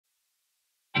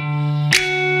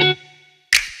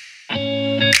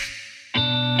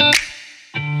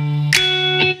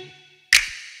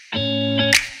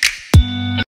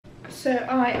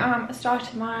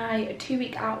started my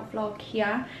 2-week out vlog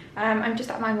here. I'm just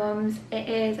at my mum's. It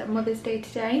is Mother's Day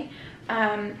today.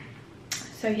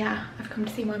 So yeah, I've come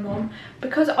to see my mum.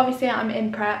 Because obviously I'm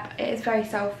in prep, it is very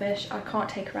selfish. I can't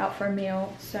take her out for a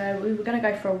meal. So we were going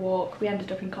to go for a walk. We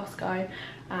ended up in Costco,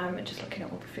 just looking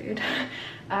at all the food.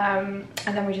 And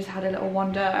then we just had a little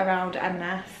wander around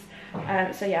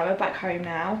M&S. So yeah, we're back home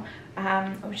now.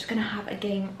 We're just going to have a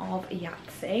game of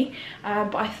Yahtzee.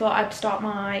 But I thought I'd start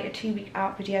my 2-week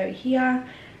out video here.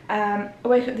 I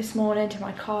woke up this morning to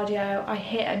my cardio. I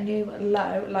hit a new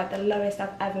low, like the lowest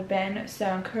I've ever been. So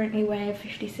I'm currently weighing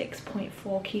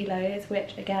 56.4 kilos,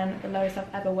 which again, the lowest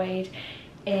I've ever weighed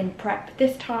in prep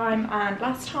this time and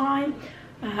last time.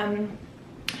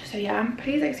 So yeah,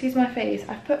 please excuse my face.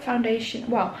 I've put foundation,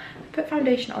 well, I put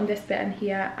foundation on this bit and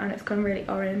here, and it's gone really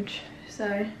orange.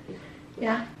 So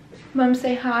yeah. Mum,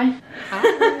 say hi. Hi.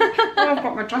 Oh, I've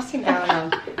got my dressing gown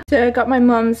on. So I got my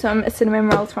mum some cinnamon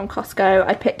rolls from Costco.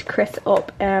 I picked Chris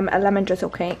up a lemon drizzle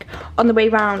cake. On the way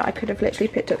round, I could have literally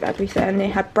picked up everything. They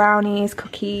had brownies,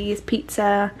 cookies,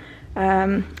 pizza,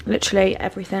 literally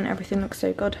everything. Everything looks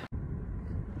so good.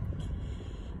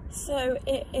 So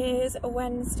it is a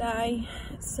Wednesday.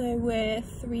 So we're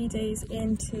 3 days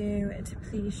into a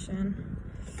depletion.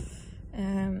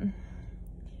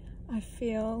 I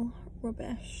feel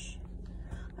rubbish.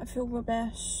 I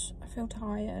feel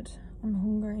tired. I'm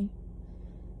hungry.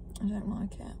 I don't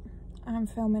like it. I'm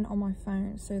filming on my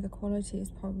phone, so the quality is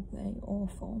probably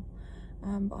awful.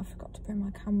 But I forgot to bring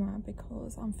my camera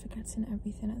because I'm forgetting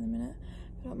everything at the minute.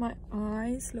 I feel like my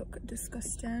eyes look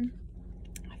disgusting.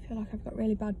 I feel like I've got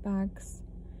really bad bags.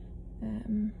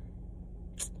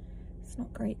 It's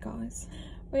not great, guys.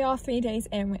 We are 3 days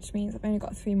in, which means I've only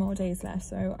got 3 more days left,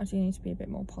 so I do need to be a bit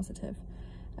more positive.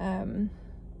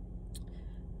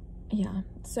 Yeah,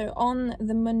 so on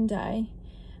the Monday,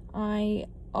 I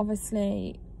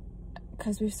obviously,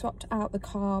 because we've swapped out the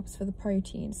carbs for the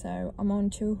protein, so I'm on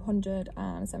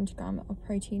 270 grams of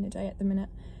protein a day at the minute,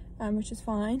 which is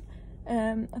fine.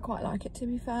 I quite like it, to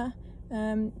be fair.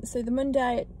 So the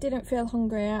Monday didn't feel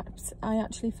hungry. I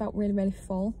actually felt really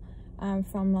full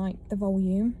from like the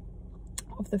volume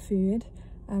of the food,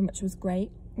 which was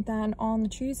great. Then on the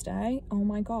Tuesday, oh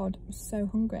my god, I was so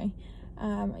hungry.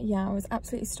 Yeah, I was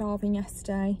absolutely starving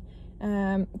yesterday.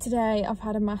 Today I've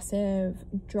had a massive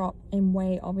drop in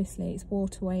weight. Obviously it's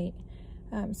water weight,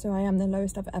 so I am the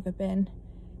lowest I've ever been,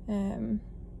 and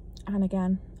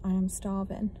again I am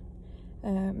starving.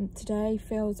 Today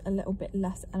feels a little bit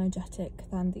less energetic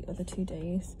than the other 2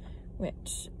 days,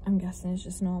 which I'm guessing is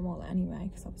just normal anyway,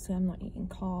 because obviously I'm not eating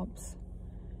carbs.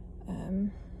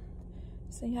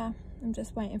 So yeah, I'm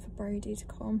just waiting for Brody to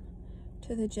come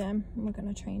to the gym and we're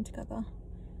going to train together.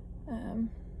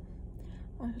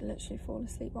 I could literally fall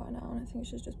asleep right now, and I think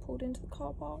she's just pulled into the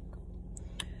car park.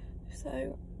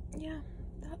 So yeah,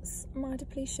 that's my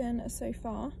depletion so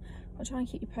far. I'll try and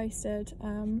keep you posted.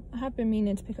 I have been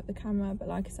meaning to pick up the camera, but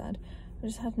like I said, I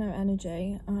just had no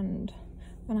energy, and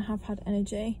when I have had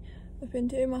energy, I've been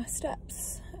doing my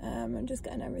steps and just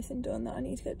getting everything done that I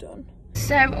need to get done.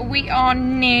 So we are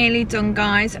nearly done,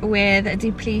 guys, with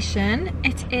depletion.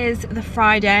 It is the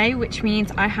Friday, which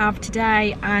means I have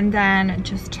today and then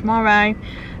just tomorrow,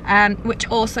 which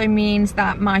also means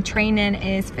that my training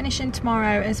is finishing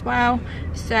tomorrow as well.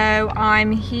 So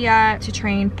I'm here to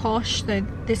train push. So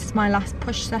this is my last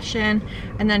push session,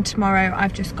 and then tomorrow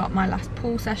I've just got my last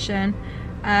pull session.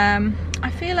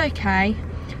 I feel okay.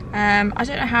 I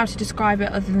don't know how to describe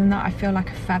it other than that I feel like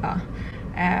a feather.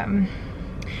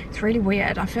 It's really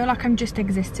weird. I feel like I'm just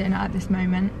existing at this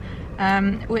moment,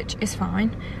 which is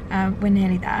fine. We're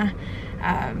nearly there.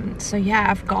 So yeah,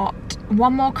 I've got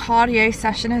one more cardio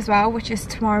session as well, which is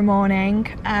tomorrow morning,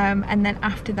 and then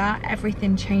after that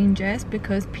everything changes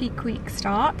because peak week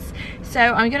starts. So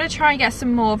I'm gonna try and get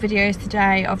some more videos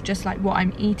today of just like what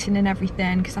I'm eating and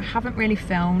everything, because I haven't really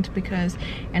filmed, because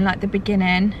in like the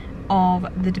beginning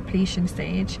of the depletion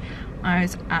stage I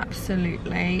was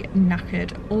absolutely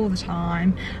knackered all the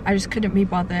time. I just couldn't be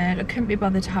bothered. I couldn't be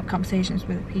bothered to have conversations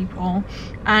with people,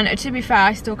 and to be fair,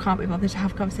 I still can't be bothered to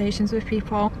have conversations with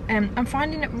people. I'm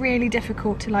finding it really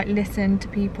difficult to like listen to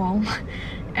people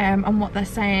and what they're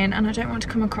saying, and I don't want to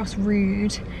come across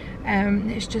rude.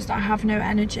 It's just I have no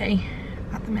energy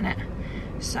at the minute,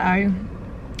 so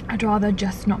I'd rather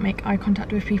just not make eye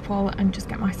contact with people and just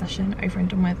get my session over and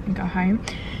done with and go home.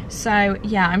 So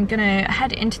yeah, I'm gonna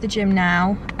head into the gym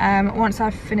now. Once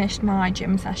I've finished my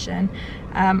gym session,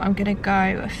 I'm gonna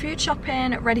go food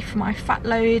shopping, ready for my fat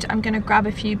load. I'm gonna grab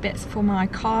a few bits for my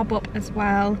carb up as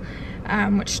well,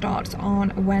 which starts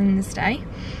on Wednesday.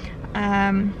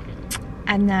 And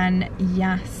then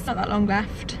yes, not that long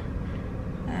left.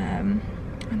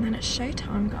 and then it's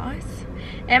showtime, guys.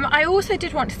 I also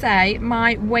did want to say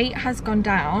my weight has gone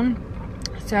down,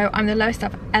 so I'm the lowest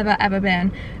I've ever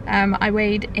been. I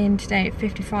weighed in today at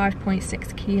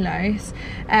 55.6 kilos,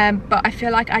 but I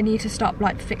feel like I need to stop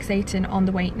like fixating on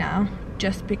the weight now,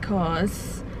 just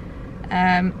because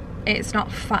it's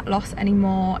not fat loss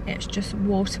anymore, it's just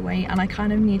water weight, and I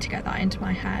kind of need to get that into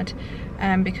my head,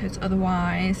 because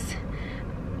otherwise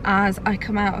as I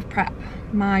come out of prep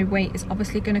my weight is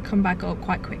obviously going to come back up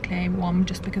quite quickly, one,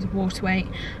 just because of water weight,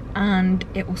 and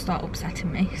it will start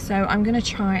upsetting me. So I'm going to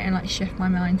try and like shift my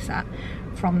mindset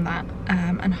from that,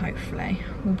 and hopefully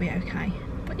we'll be okay.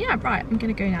 But yeah, right, I'm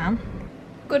going to go now.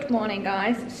 Good morning,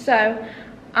 guys. So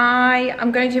I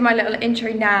am going to do my little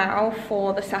intro now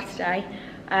for the Saturday.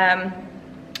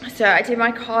 So I did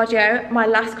my cardio, my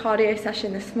last cardio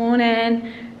session this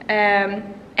morning,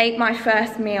 ate my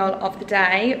first meal of the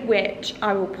day, which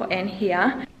I will put in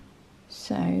here.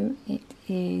 So it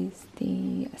is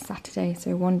the Saturday,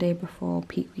 so one day before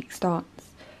peak week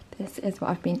starts. This is what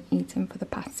I've been eating for the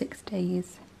past 6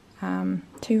 days.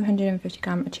 250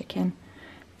 gram of chicken,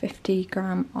 50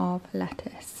 gram of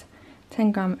lettuce,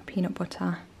 10 gram of peanut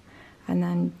butter, and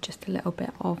then just a little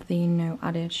bit of the no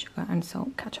added sugar and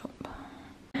salt ketchup.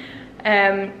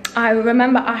 I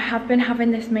remember I have been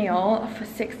having this meal for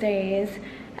 6 days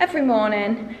every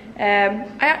morning. I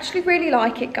actually really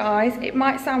like it, guys. It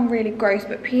might sound really gross,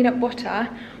 but peanut butter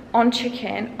on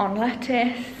chicken, on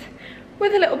lettuce,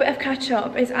 with a little bit of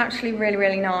ketchup is actually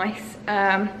really nice.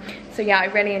 So yeah, I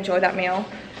really enjoy that meal.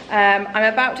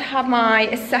 I'm about to have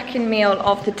my second meal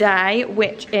of the day,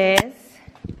 which is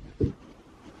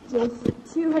just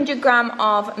 200 gram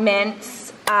of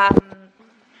mince,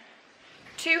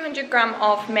 200 gram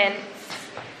of mince,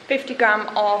 50 gram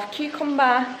of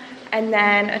cucumber, and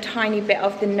then a tiny bit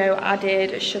of the no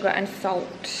added sugar and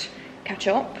salt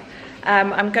ketchup.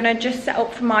 I'm gonna just set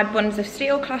up for my buns of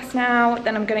steel class now,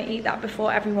 then I'm gonna eat that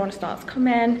before everyone starts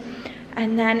coming.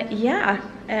 And then yeah,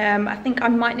 I think I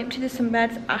might nip to the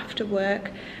sunbeds after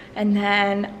work, and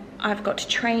then I've got to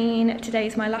train.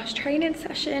 Today's my last training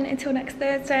session until next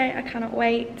Thursday. I cannot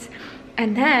wait.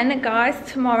 And then guys,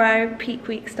 tomorrow peak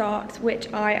week starts,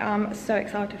 which I am so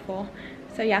excited for.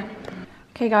 So yeah.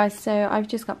 Okay guys, so I've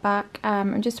just got back.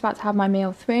 I'm just about to have my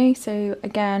meal 3. So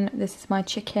again, this is my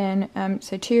chicken.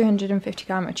 So 250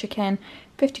 gram of chicken,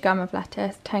 50 gram of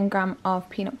lettuce, 10 gram of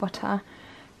peanut butter,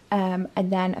 and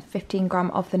then 15 gram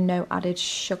of the no added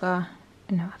sugar.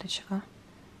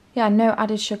 Yeah, no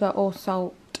added sugar or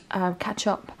salt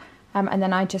ketchup. And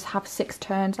then I just have 6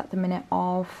 turns at the minute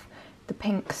of the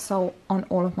pink salt on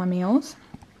all of my meals.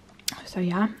 So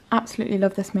yeah, absolutely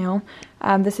love this meal.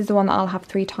 This is the one that I'll have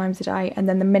 3 times a day, and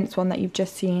then the mince one that you've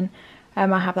just seen,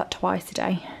 I have that twice a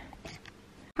day.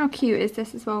 How cute is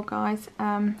this as well, guys?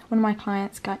 One of my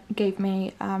clients gave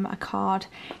me a card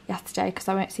yesterday, because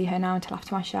I won't see her now until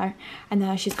after my show, and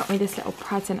then she's got me this little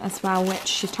present as well, which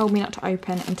she's told me not to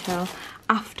open until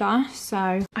after,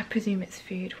 so I presume it's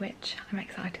food, which I'm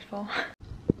excited for.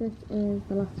 This is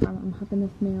the last time I'm having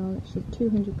this meal. It's just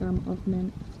 200 gram of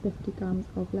mince, 50 grams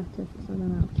of lettuce, so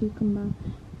then I have cucumber,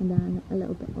 and then a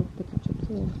little bit of the ketchup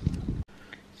sauce.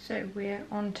 So we're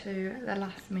on to the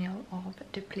last meal of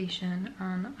depletion,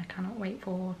 and I cannot wait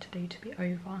for today to be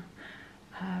over.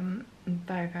 I'm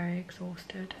very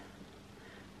exhausted.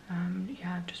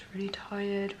 Yeah, I'm just really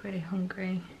tired, really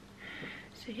hungry.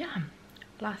 So yeah,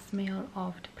 last meal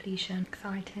of depletion.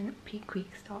 Exciting. Peak week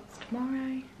starts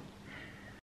tomorrow.